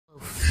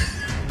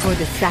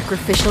the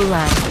sacrificial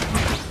lamb.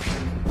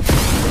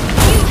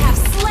 You have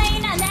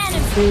slain an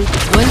enemy.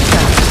 One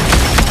shot,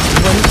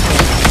 one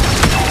kill.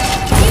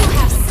 You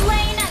have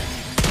slain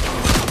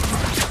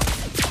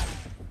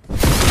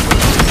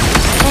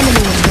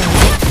Enemy in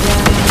range.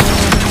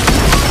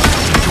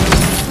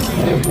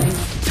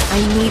 I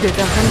needed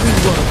the hungry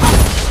wolf.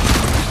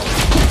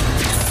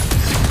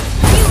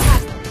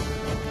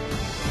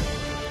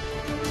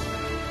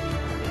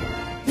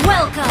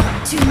 Welcome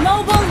to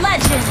Mobile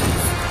Legends!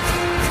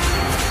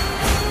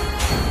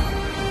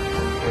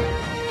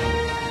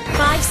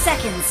 5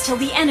 seconds till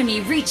the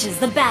enemy reaches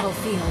the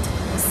battlefield.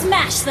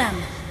 Smash them!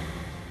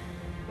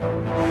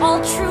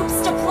 All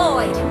troops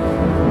deployed!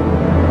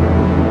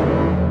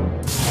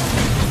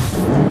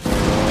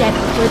 Dead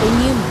before they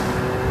knew me.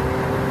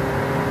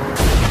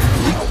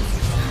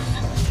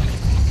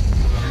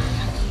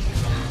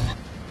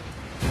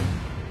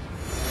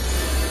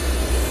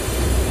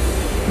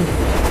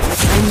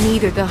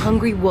 Neither the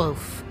hungry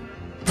wolf,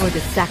 nor the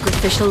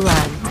sacrificial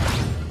lamb.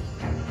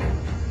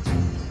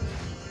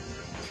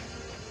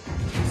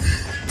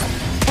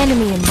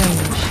 Enemy in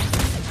range,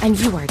 and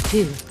you are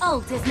too.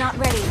 Ult is not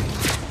ready.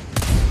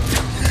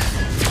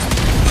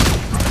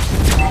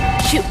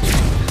 Shoot!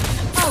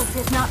 Ult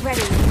is not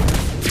ready.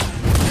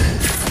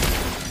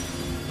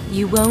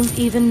 You won't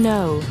even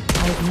know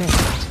I've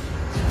missed.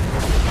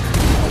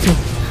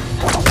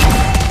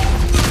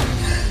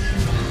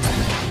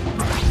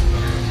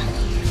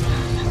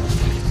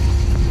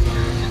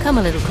 Come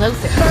a little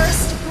closer.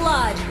 First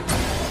blood.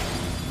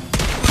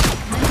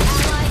 An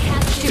ally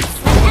has been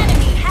slain. An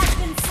enemy has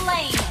been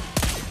slain.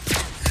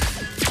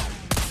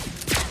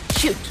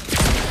 Shoot.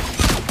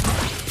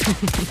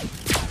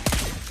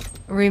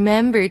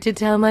 Remember to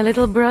tell my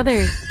little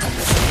brother.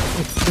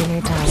 It's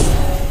dinner time.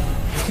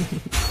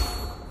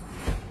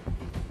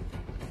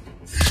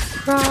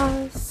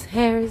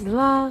 Crosshairs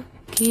lock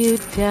you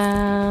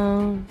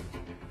down.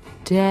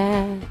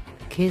 Death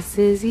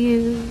kisses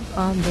you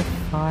on the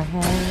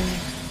forehead.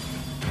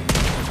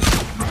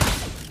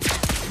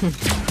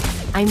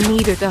 I'm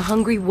neither the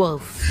hungry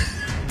wolf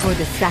nor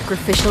the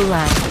sacrificial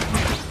lamb.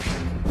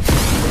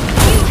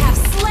 You have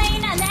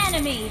slain an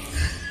enemy.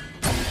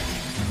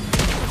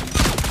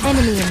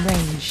 Enemy in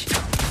range,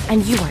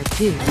 and you are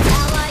too. An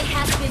ally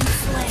has been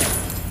slain.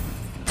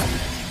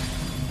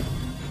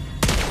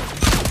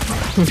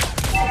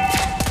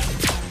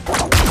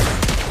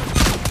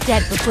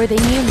 Dead before they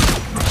knew me.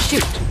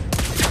 Shoot.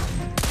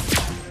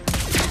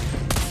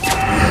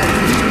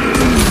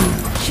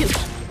 Shoot.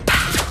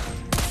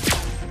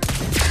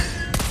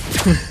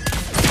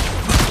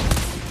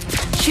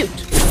 Shoot.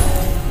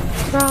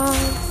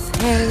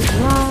 Crosshairs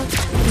lock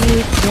you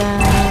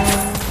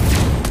down.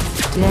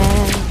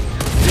 Dead.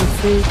 This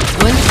is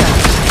one shot.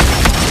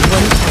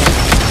 One kill.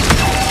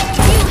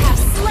 You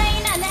have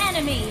slain an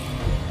enemy.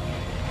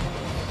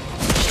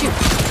 Shoot.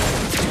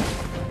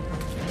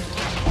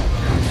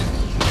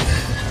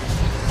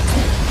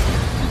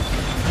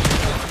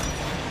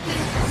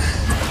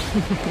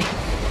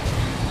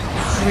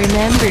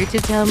 Remember to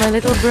tell my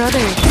little brother.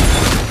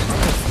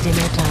 It's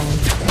dinner time.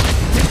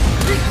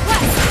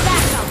 Request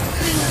backup.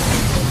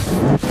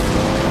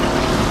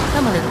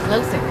 Come a little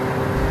closer.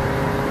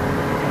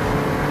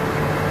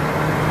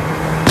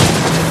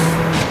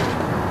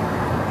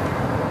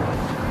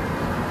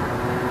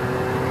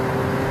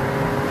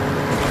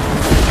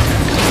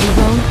 You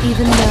won't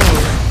even know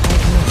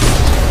I've missed.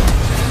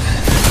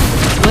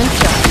 One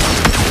shot.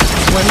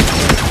 One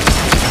kill.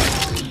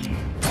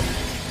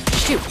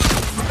 Shoot.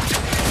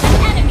 An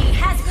enemy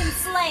has been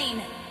slain.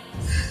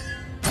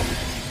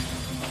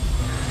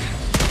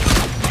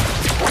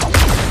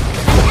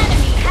 An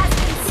enemy has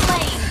been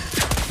slain.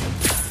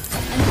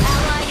 An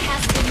ally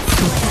has been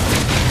slain.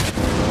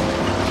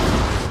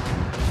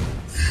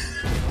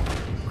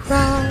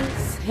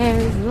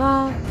 Crosshairs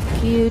lock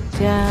you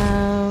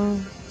down.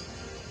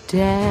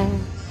 Death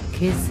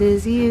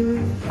kisses you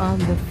on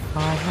the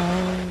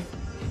forehead.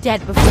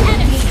 Dead before An the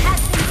enemy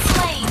has been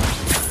slain.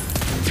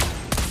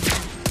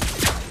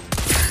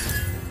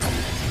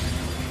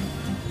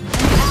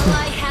 An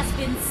ally has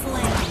been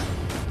slain.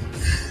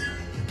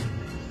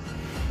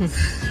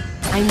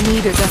 I'm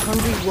neither the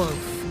hungry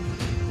wolf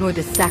nor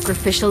the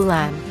sacrificial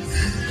lamb.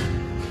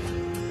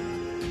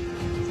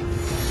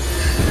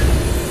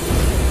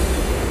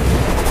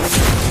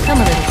 Come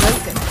a little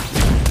closer.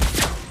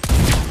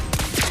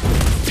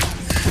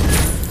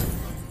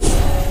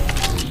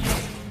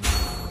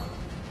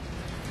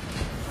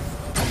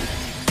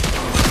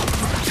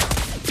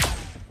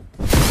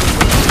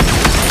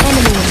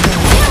 Enemy in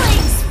range.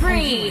 Killing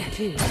spree.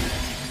 Too.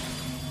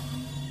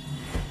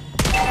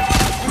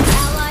 An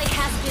ally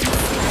has been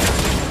slain.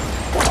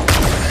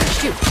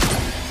 Shoot.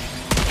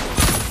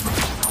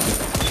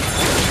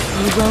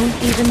 You won't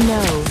even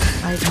know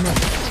I've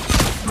missed.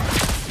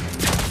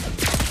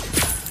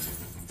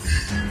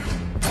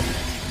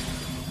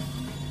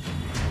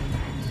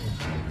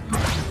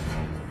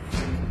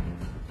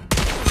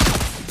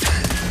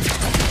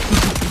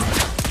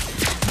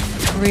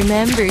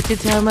 Remember to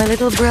tell my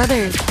little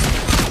brother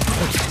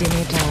it's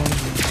dinner time.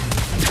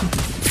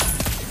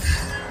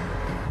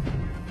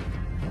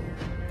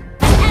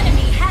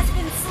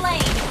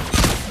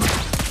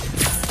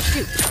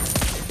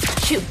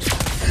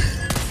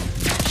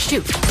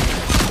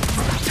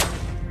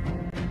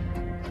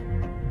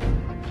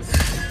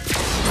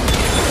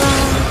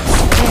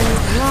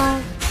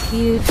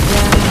 you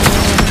down.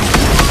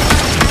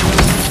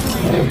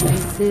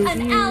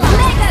 An ally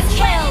mega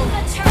kill!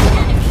 The turn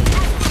enemy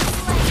has been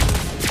slain.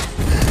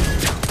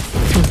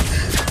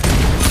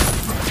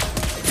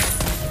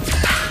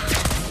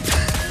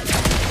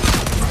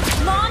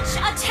 Launch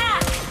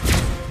attack!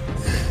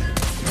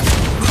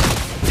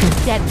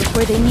 Dead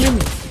before they knew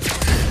me.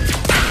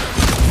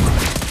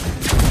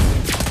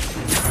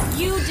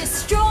 You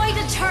destroyed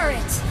a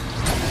turret!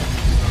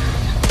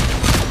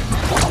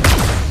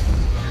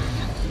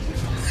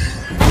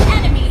 An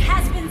enemy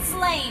has been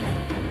slain!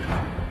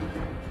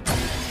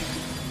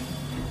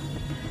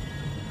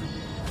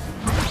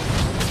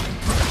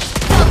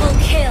 Double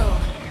kill!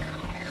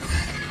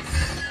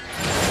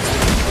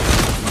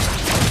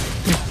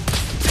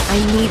 I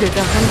needed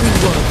the hungry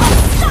wolf.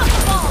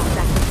 Unstoppable!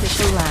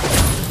 Sacrificial lamb.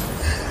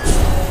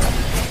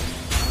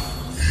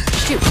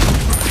 Shoot!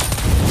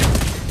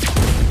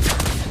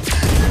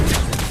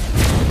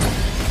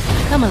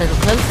 Come a little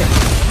closer.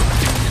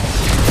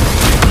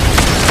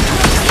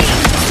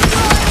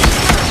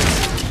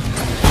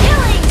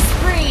 Killing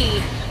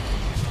spree!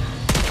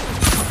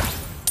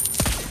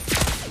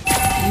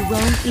 You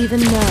won't even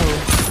know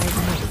I've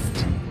missed.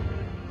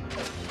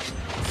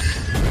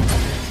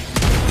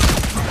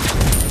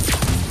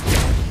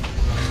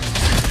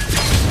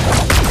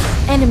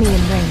 Enemy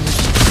in range,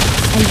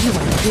 and you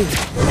are due.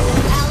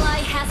 Ally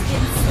has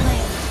been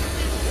slain.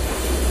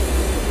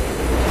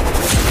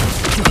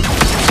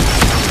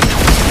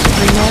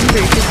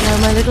 Remember to tell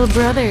my little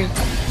brother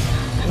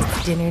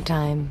it's dinner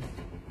time.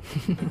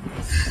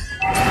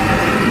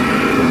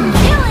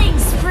 Killing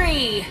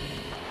spree!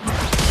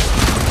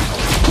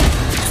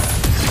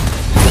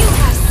 You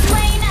have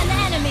slain an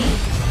enemy!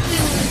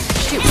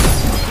 Shoot!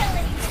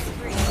 Killing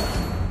spree!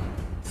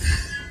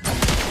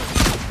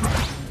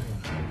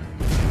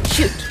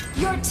 Shoot!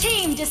 Your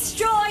team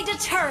destroyed a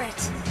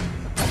turret!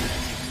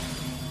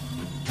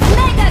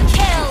 Mega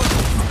kill!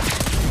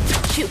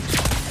 Shoot!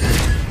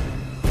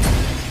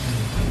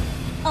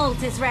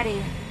 Ult is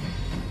ready.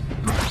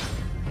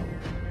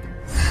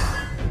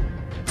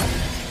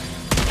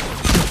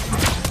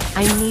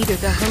 I neither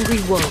the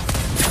hungry wolf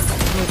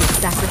nor the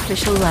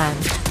sacrificial lamb.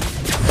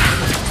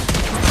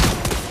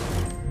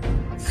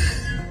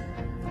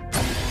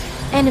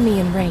 Enemy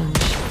in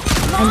range,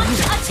 and Launch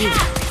you are due.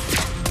 attack!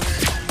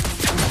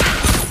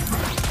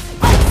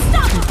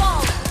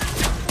 Unstoppable!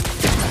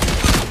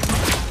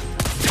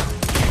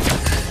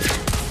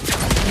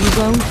 You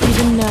won't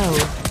even know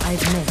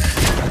I've missed.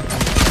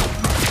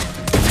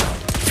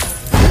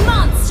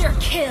 Monster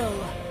kill!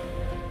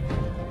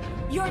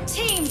 Your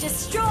team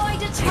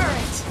destroyed a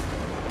turret!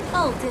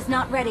 Ult is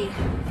not ready. You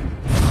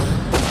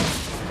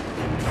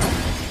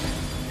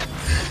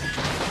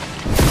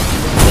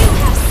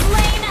have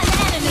slain an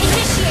enemy!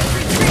 Initiate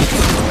retreat!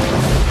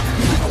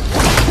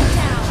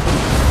 Down!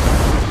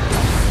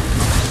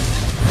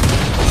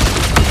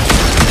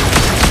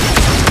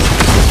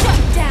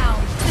 Shut down!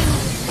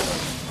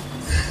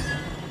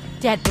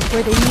 Dead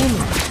before they knew me.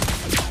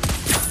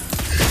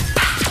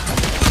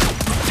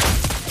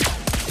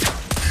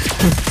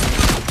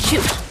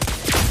 Shoot!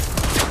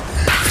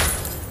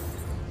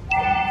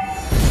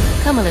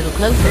 Come a little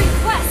closer.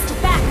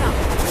 Request backup!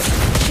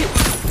 Shoot!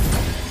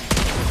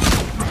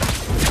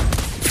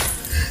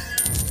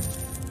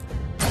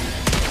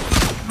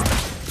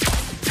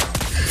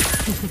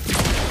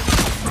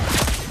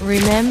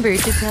 Remember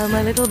to tell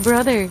my little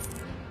brother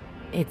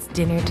it's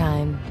dinner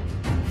time.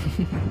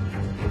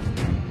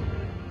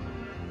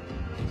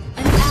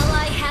 An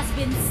ally has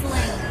been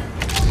slain.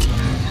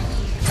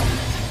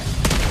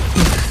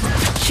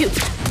 Shoot!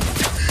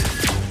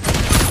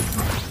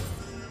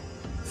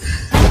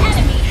 An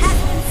enemy has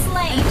been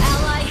slain. An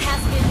ally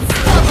has been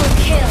double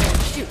kill.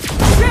 Shoot!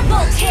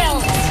 Triple kill.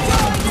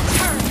 Destroy the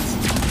turret.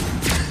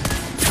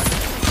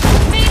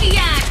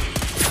 Maniac.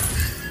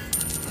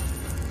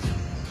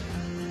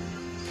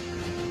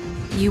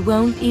 You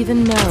won't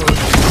even know.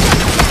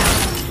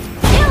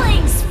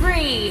 Killing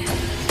spree.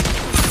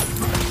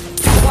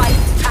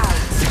 Wiped out.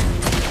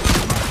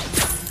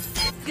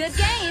 Good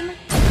game.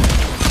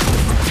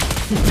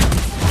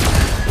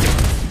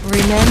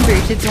 Remember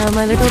to tell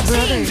my little Your team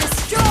brother.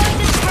 destroyed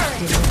the turret.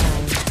 Dinner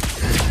time.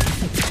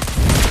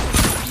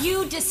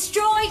 You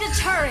destroyed a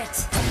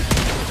turret.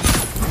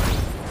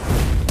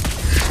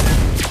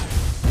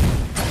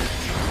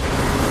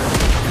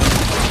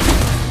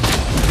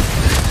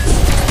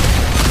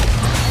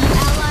 An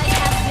ally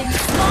has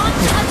been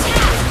launched.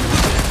 Attack.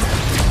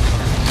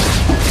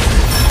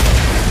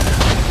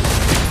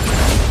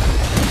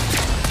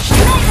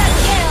 Mega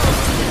kill.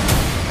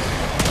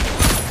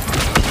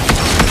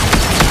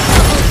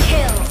 Double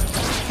kill.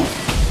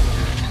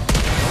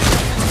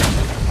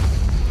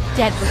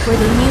 Dead before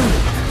they knew me.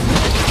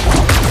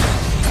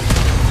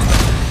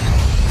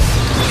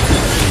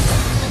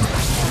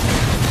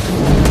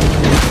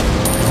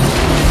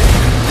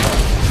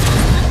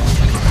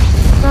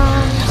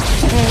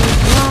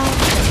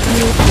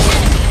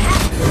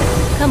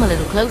 Come a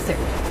little closer.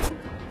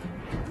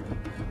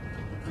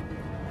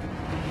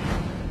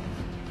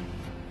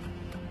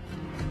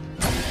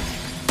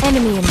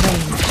 Enemy in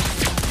range,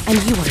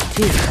 And you are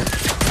due.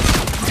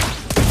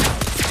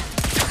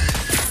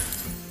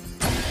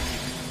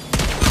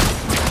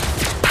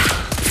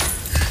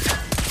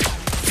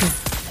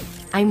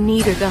 I'm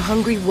neither the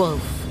hungry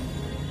wolf,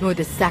 nor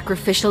the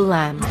sacrificial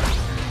lamb.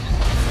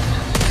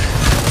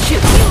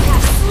 Shoot! You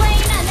have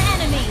slain an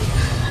enemy!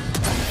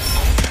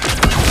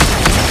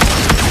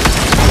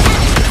 An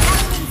enemy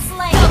has been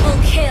slain! Double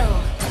kill!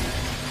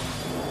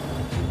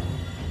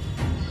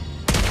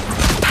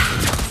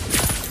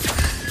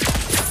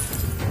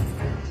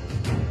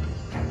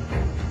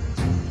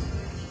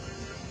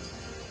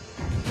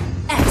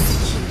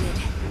 Executed.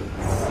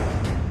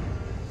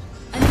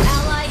 An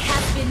ally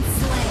has been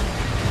slain.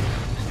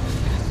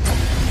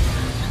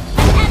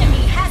 An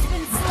enemy has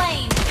been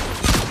slain.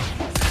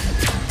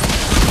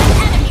 An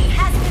enemy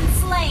has been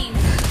slain.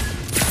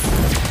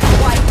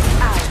 Wiped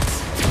out.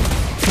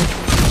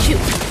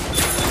 Shoot!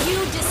 You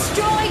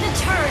destroyed a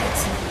turret.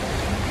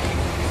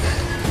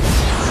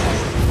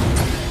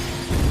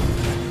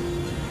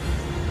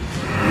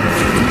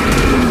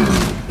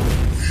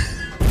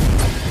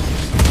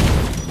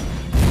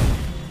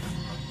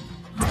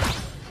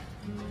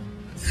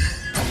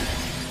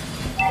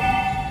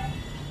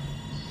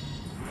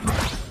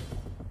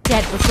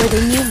 Dead before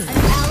they knew me. An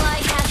ally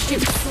has been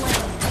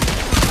slain.